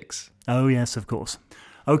 86. Oh yes, of course.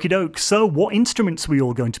 Okie doke. So what instruments are we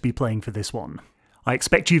all going to be playing for this one? I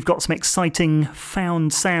expect you've got some exciting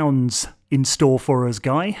found sounds in store for us,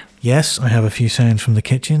 Guy. Yes, I have a few sounds from the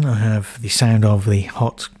kitchen. I have the sound of the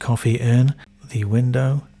hot coffee urn, the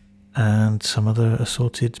window, and some other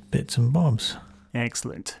assorted bits and bobs.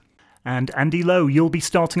 Excellent. And Andy Lowe, you'll be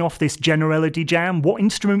starting off this Generality Jam. What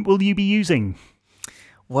instrument will you be using?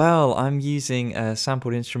 Well, I'm using a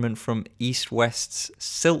sampled instrument from East West's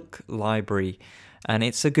Silk Library, and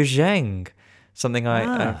it's a guzheng, something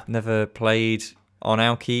I've never played on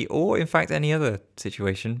our key or, in fact, any other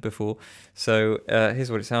situation before. So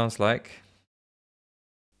here's what it sounds like.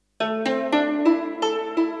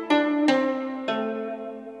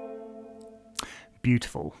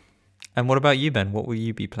 Beautiful. And what about you, Ben? What will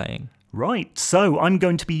you be playing? Right, so I'm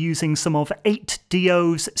going to be using some of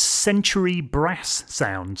 8Dio's Century Brass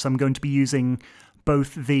sounds. I'm going to be using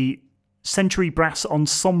both the Century Brass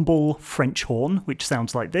Ensemble French horn, which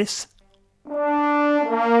sounds like this,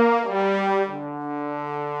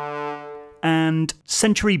 and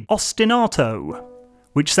Century Ostinato,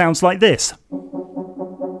 which sounds like this.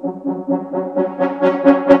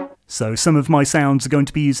 So some of my sounds are going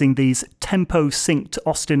to be using these tempo-synced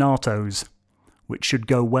ostinatos, which should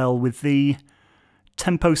go well with the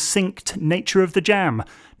tempo-synced nature of the jam.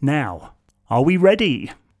 Now, are we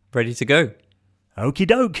ready? Ready to go. Okie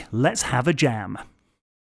doke, let's have a jam.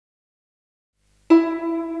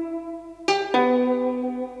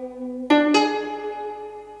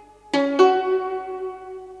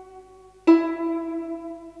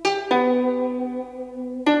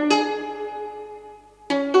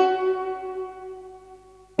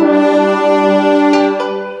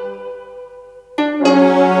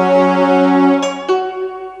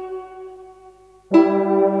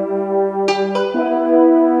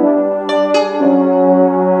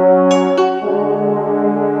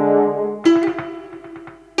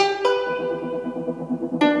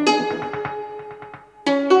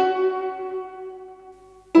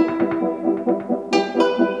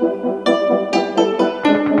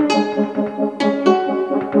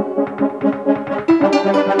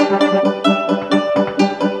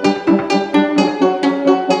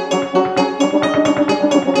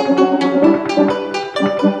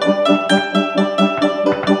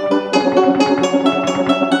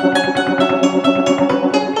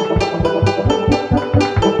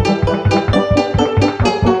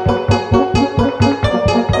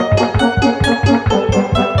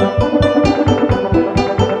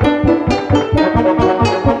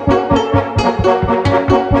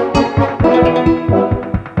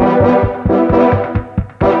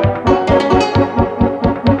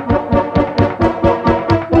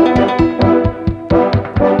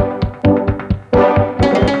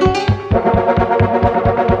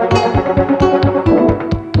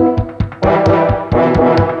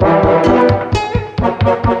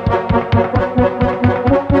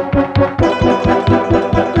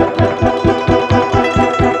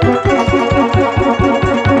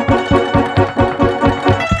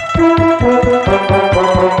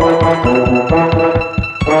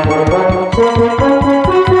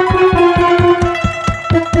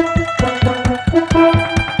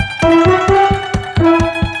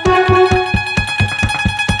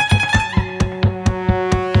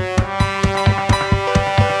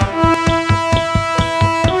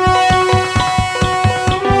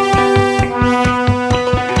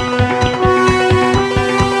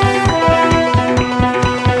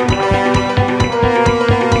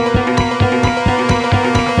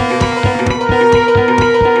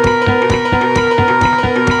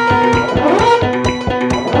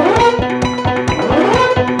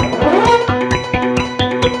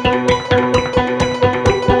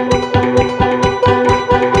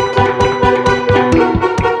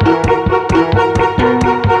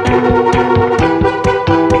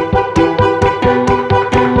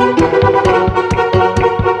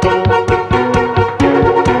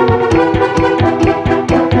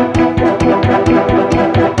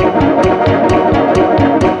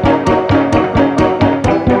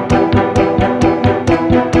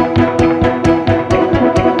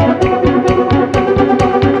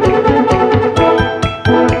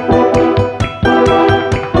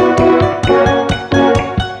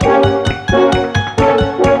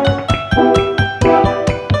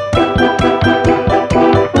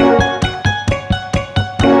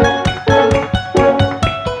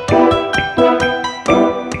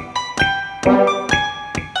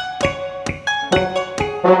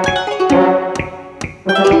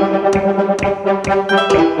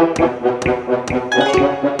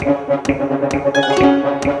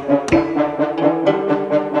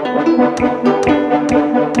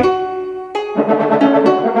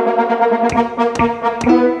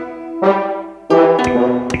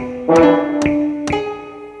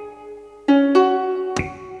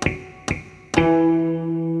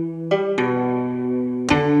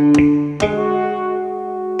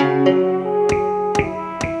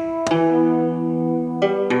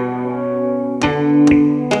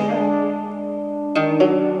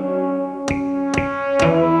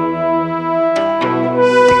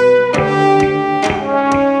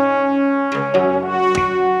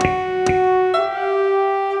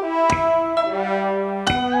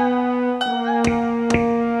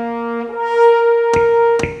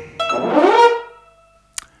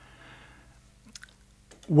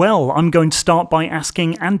 Well, I'm going to start by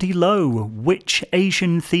asking Andy Lowe, which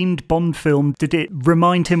Asian-themed Bond film did it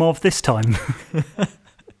remind him of this time?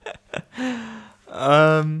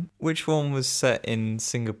 Which one was set in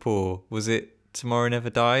Singapore? Was it Tomorrow Never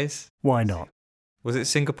Dies? Why not? Was it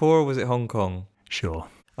Singapore or was it Hong Kong? Sure.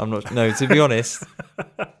 I'm not... No, to be honest.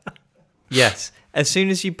 Yes. As soon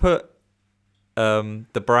as you put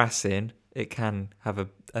the brass in, it can have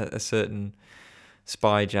a certain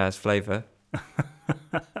spy jazz flavour.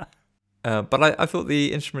 But I thought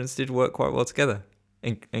the instruments did work quite well together,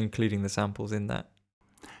 including the samples in that.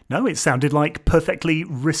 No, it sounded like perfectly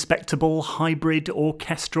respectable hybrid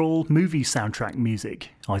orchestral movie soundtrack music,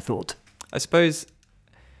 I thought. I suppose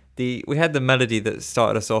we had the melody that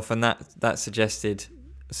started us off, and that suggested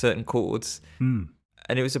certain chords. Mm.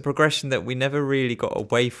 And it was a progression that we never really got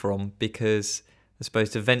away from, because I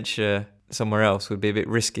suppose to venture somewhere else would be a bit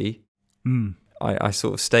risky. Mm. I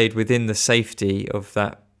sort of stayed within the safety of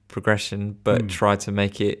that progression, but tried to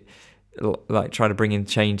make it, like, try to bring in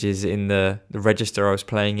changes in the register I was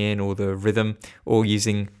playing in, or the rhythm, or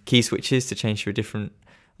using key switches to change to a different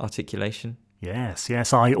articulation. Yes.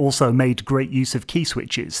 I also made great use of key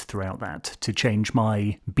switches throughout that to change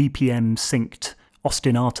my BPM synced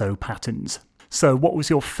ostinato patterns. So what was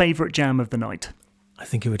your favourite jam of the night? I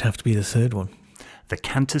think it would have to be the third one. The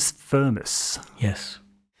Cantus Firmus. Yes.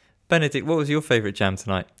 Benedict, what was your favourite jam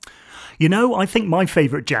tonight? You know, I think my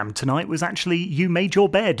favourite jam tonight was actually You Made Your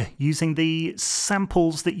Bed, using the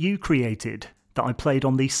samples that you created that I played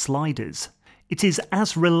on these sliders. It is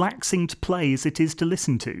as relaxing to play as it is to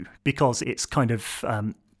listen to, because it's kind of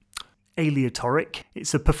aleatoric.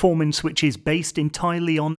 It's a performance which is based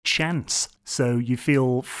entirely on chance, so you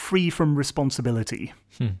feel free from responsibility.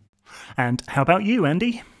 And how about you,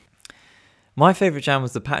 Andy? My favourite jam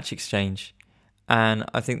was the Patch Exchange. And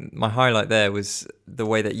I think my highlight there was the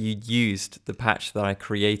way that you used the patch that I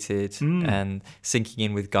created and syncing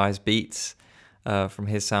in with Guy's beats from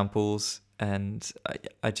his samples. And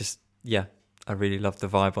I really loved the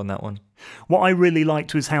vibe on that one. What I really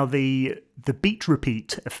liked was how the beat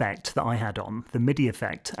repeat effect that I had on, the MIDI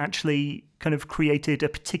effect, actually kind of created a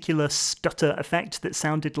particular stutter effect that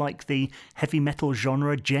sounded like the heavy metal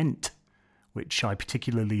genre djent, which I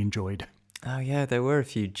particularly enjoyed. Oh yeah, there were a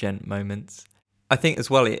few djent moments. I think as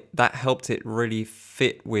well that helped it really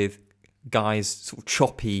fit with Guy's sort of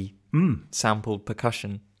choppy sampled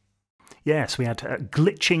percussion. Yes, we had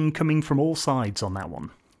glitching coming from all sides on that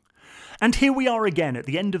one. And here we are again at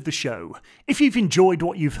the end of the show. If you've enjoyed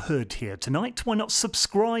what you've heard here tonight, why not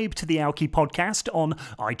subscribe to the Aoki podcast on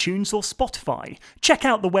iTunes or Spotify? Check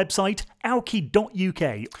out the website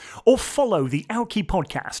aoki.uk or follow the Aoki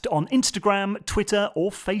podcast on Instagram, Twitter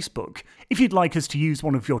or Facebook. If you'd like us to use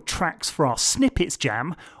one of your tracks for our Snippets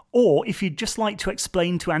Jam, or if you'd just like to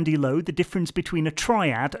explain to Andy Lowe the difference between a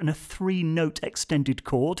triad and a 3-note extended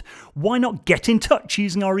chord, why not get in touch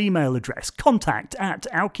using our email address,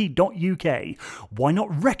 contact@aoki.uk. Why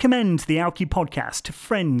not recommend the Aoki podcast to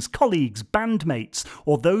friends, colleagues, bandmates,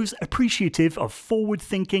 or those appreciative of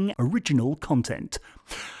forward-thinking original content?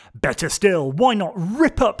 Better still, why not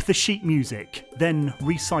rip up the sheet music, then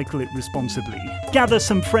recycle it responsibly? Gather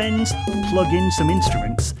some friends, plug in some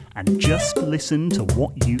instruments, and just listen to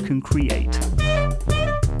what you can create.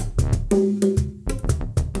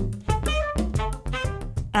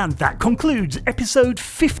 And that concludes episode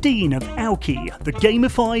 15 of Aoki, the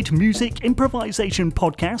gamified music improvisation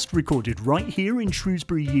podcast recorded right here in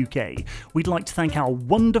Shrewsbury, UK. We'd like to thank our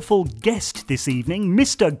wonderful guest this evening,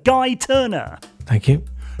 Mr. Guy Turner. Thank you.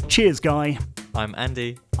 Cheers, Guy. I'm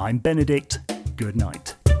Andy. I'm Benedict. Good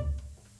night.